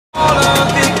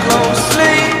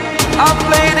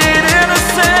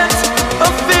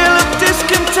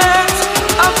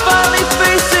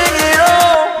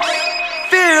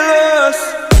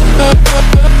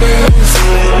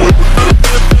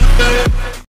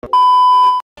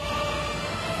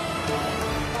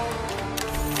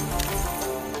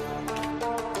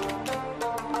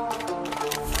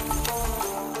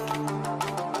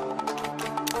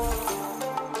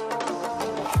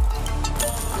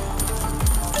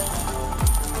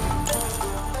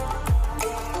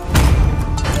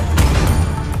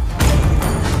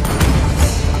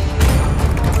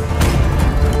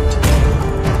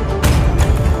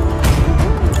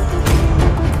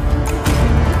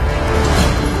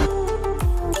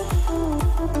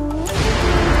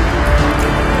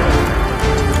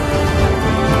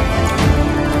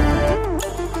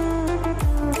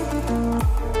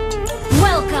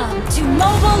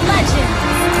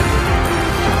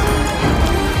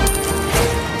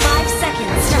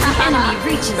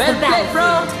reaches the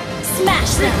battlefield.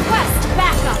 Smash them. Request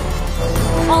backup.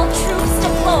 All troops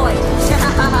deployed.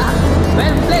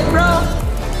 Well played, bro.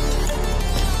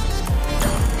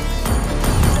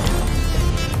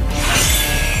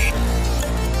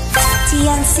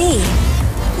 TNC.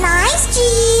 Nice, G.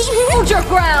 Hold your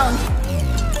ground.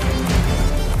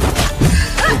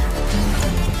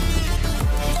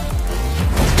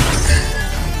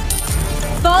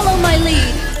 Follow my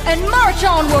lead and march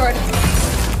onward.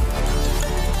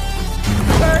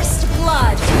 First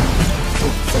blood.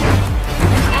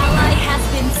 An ally has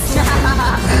been slain.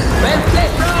 Well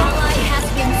played, bro. An ally has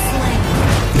been slain.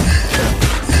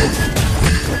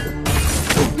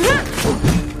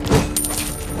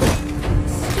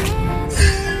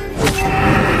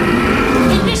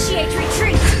 Initiate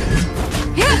retreat.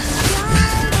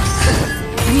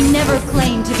 We never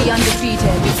claim to be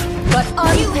undefeated, but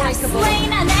unbreakable. You have slain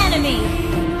an enemy.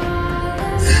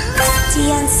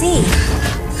 TNC.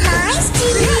 Nice, G.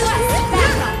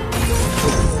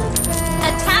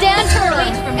 Stand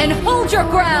firm and hold your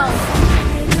ground!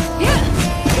 The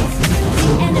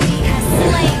enemy has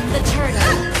slain the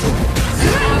turtle.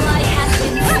 An ally has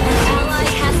been slain.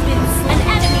 An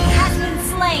enemy has been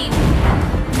slain.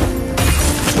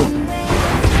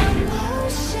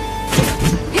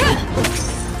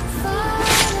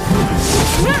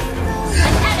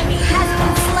 An enemy has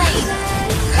been slain.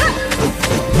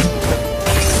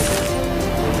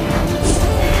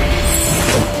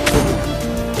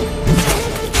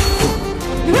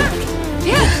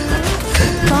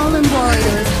 Fallen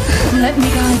warriors, let me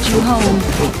guide you home.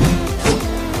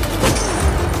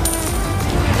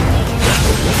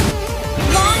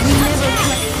 Launch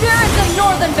attack! Spirits of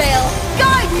Northern Vale,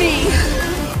 guide me!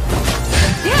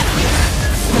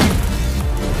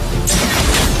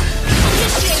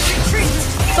 Initiate retreat!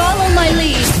 Follow my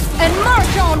lead and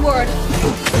march onward!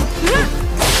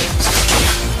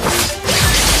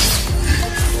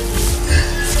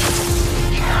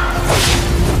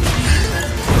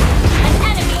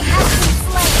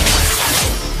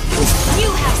 You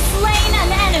have slain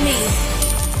an enemy!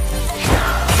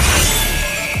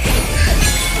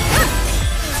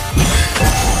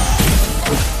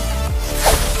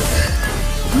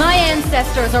 My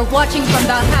ancestors are watching from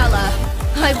Valhalla.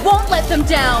 I won't let them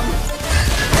down!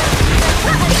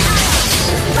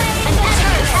 An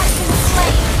enemy has been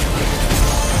slain!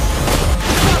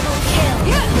 Double kill!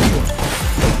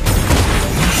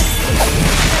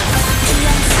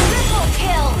 Triple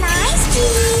kill! Nice, G.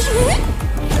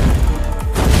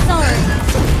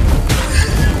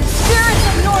 Spirits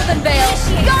of Northern Vale,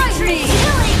 guide me!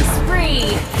 Killing spree!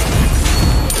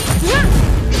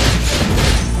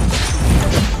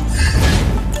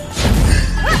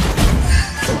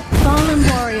 Fallen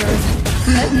warriors,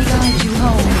 let me guide you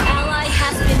home. An ally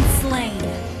has been slain.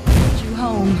 Guide you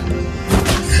home.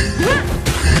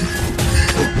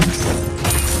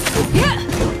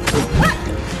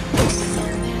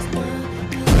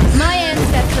 My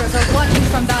ancestors are watching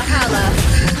from Valhalla.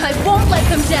 I won't let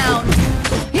them down!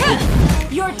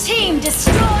 Your team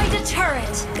destroyed a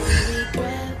turret!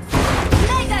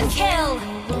 Mega kill!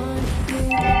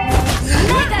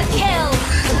 Mega kill!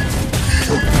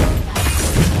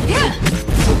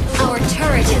 Our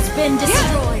turret has been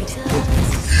destroyed!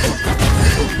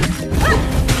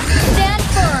 Stand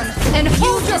firm and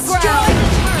hold your ground!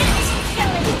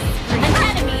 An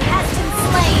enemy has been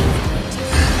slain!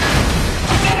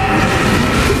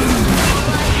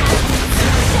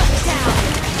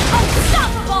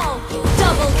 Unstoppable!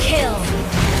 Double kill!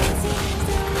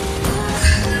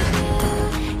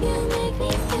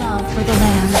 Love for the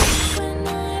land.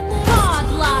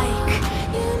 Godlike!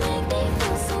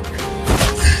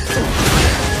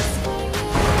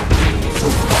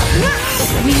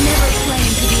 We never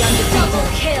claimed to be undefeated. Double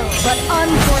kill! But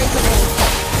unbreakable!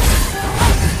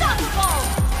 Unstoppable!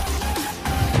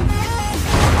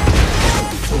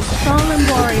 Fallen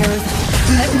warriors,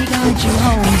 let me guide you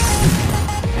home.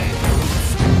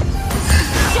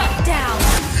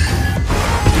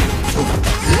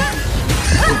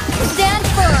 Stand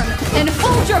firm and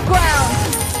hold your ground!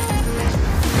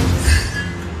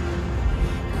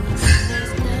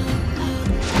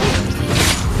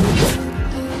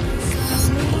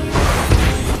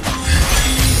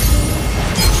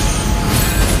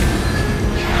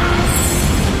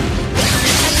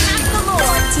 Attack the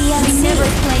Lord! We never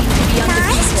claimed to be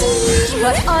undefeated,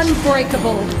 but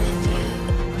unbreakable!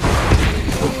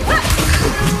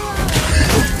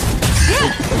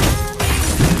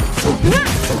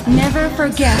 Never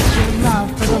forget your love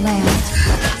for the land.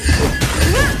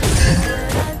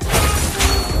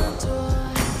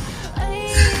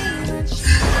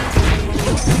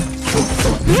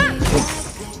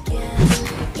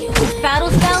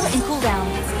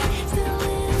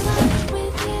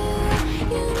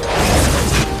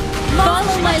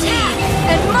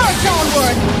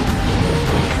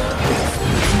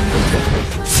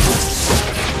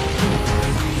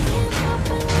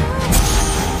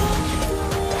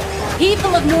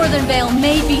 of Northern Vale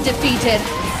may be defeated,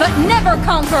 but never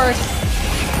conquered!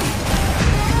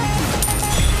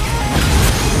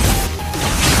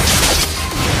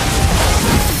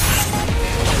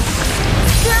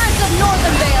 Spirits of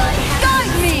Northern Vale,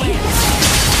 guide me!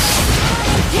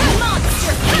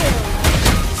 Monster kill!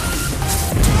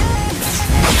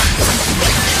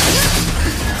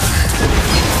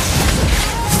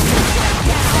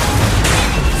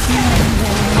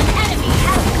 An enemy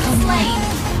has been slain!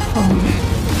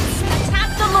 Attack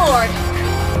the Lord!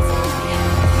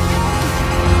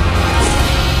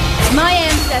 My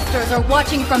ancestors are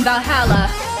watching from Valhalla.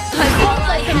 I won't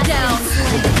let them down.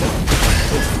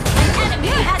 An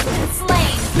enemy has been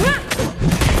slain.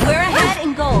 We're ahead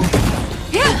in gold.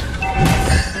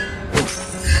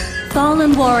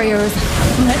 Fallen warriors,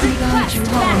 let me guide you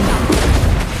home.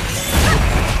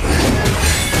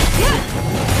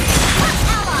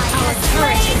 Ally has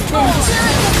slain gold.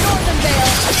 Giant of Northern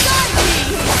Vale, guide me!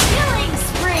 Killing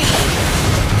spree.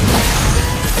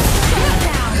 Shut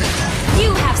down. You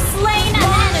have slain an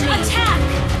enemy. Attack.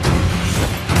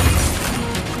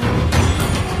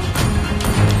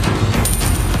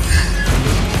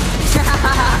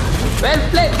 Well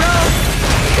played, bro!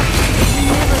 You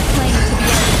never claimed to be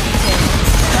undefeated,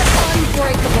 but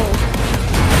unbreakable.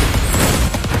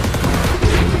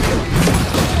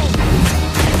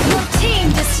 Your team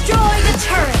destroyed a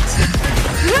turret.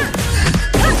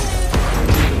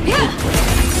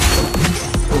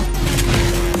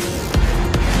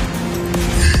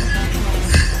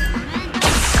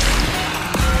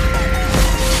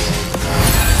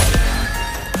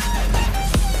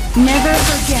 Never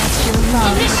forget your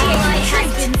love. Initiate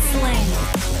has been slain.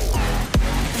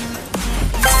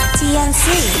 TNC.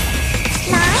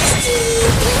 Nice G.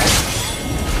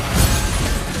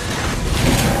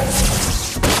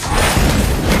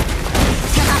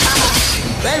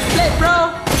 Well played, bro!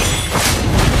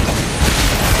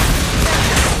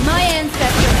 My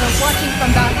ancestors are watching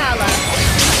from Valhalla.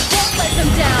 Don't let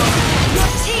them down. Your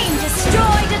team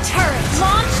destroyed a turret.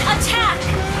 Launch attack.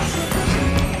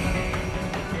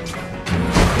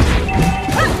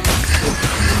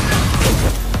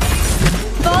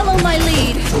 Follow my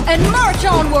lead and march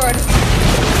onward!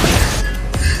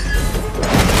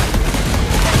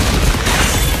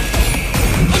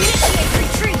 Initiate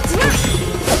retreat!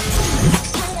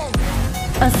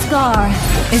 A scar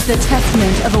is the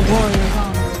testament of a warrior's honor.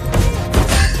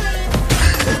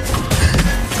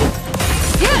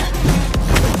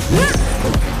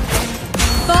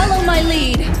 Follow my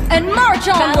lead and march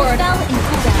onward! Battle spell in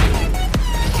cooldown.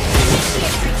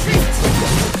 Initiate retreat!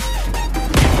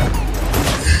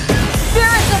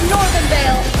 Spirits of Northern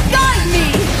Vale, guide me!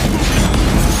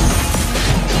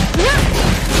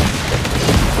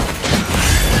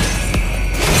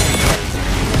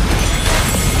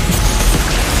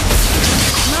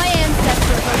 My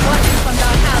ancestors are watching from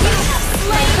Valhalla. You have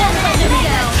slain an enemy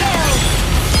down.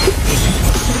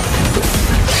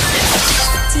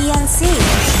 TNC.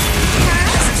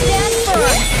 Nice G. Stand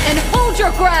firm and hold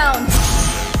your ground!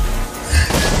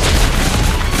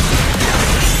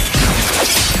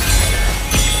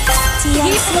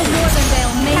 People of Northern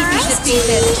Vale may be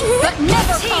defeated, but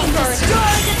never conquered.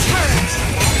 Destroy the turret.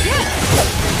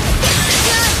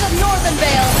 Spirits of Northern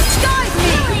Vale, guide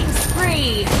me! Killing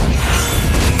spree.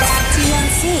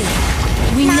 TNC.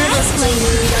 We never claimed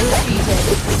to be undefeated,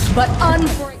 but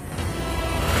unbreakable.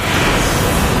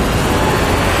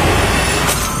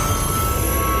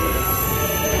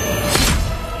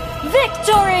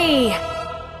 Victory!